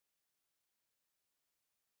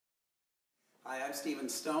Hi, I'm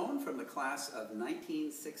Stohn from the class of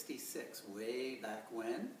 1966, way back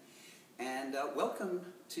when. And welcome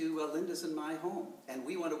to Linda's and my home. And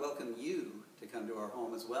we want to welcome you to come to our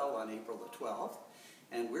home as well on April the 12th.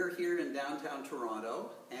 And we're here in downtown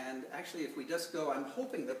Toronto. And actually, if we just go, I'm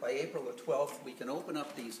hoping that by April the 12th we can open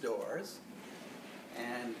up these doors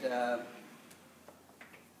and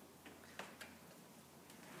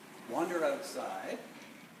wander outside.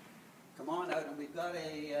 Come on out, and we've got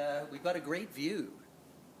a great view.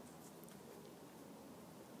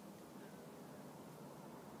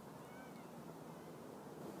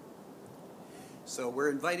 So we're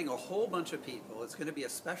inviting a whole bunch of people. It's going to be a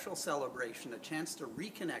special celebration, a chance to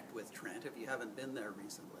reconnect with Trent if you haven't been there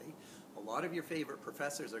recently. A lot of your favorite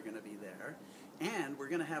professors are going to be there, and we're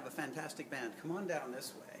going to have a fantastic band. Come on down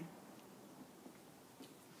this way.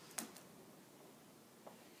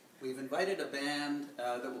 We've invited a band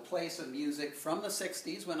that will play some music from the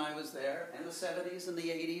 60s when I was there, and the 70s, and the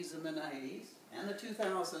 80s, and the 90s, and the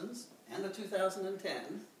 2000s, and the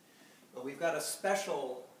 2010s. But we've got a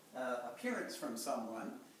special appearance from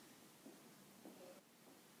someone.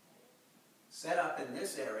 Set up in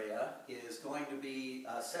this area is going to be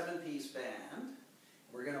a 7-piece band.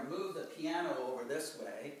 We're going to move the piano over this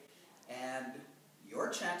way, and your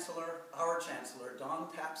Chancellor, our Chancellor, Don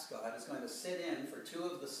Tapscott, is going to sit in for 2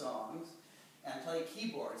 of the songs and play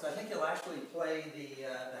keyboards. I think he'll actually play the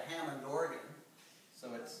Hammond organ.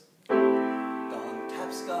 So it's Don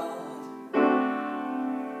Tapscott,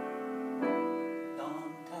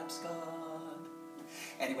 Don Tapscott.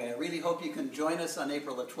 Anyway, I really hope you can join us on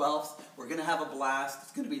April the 12th. We're going to have a blast.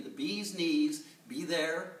 It's going to be the bee's knees. Be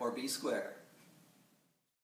there or be square.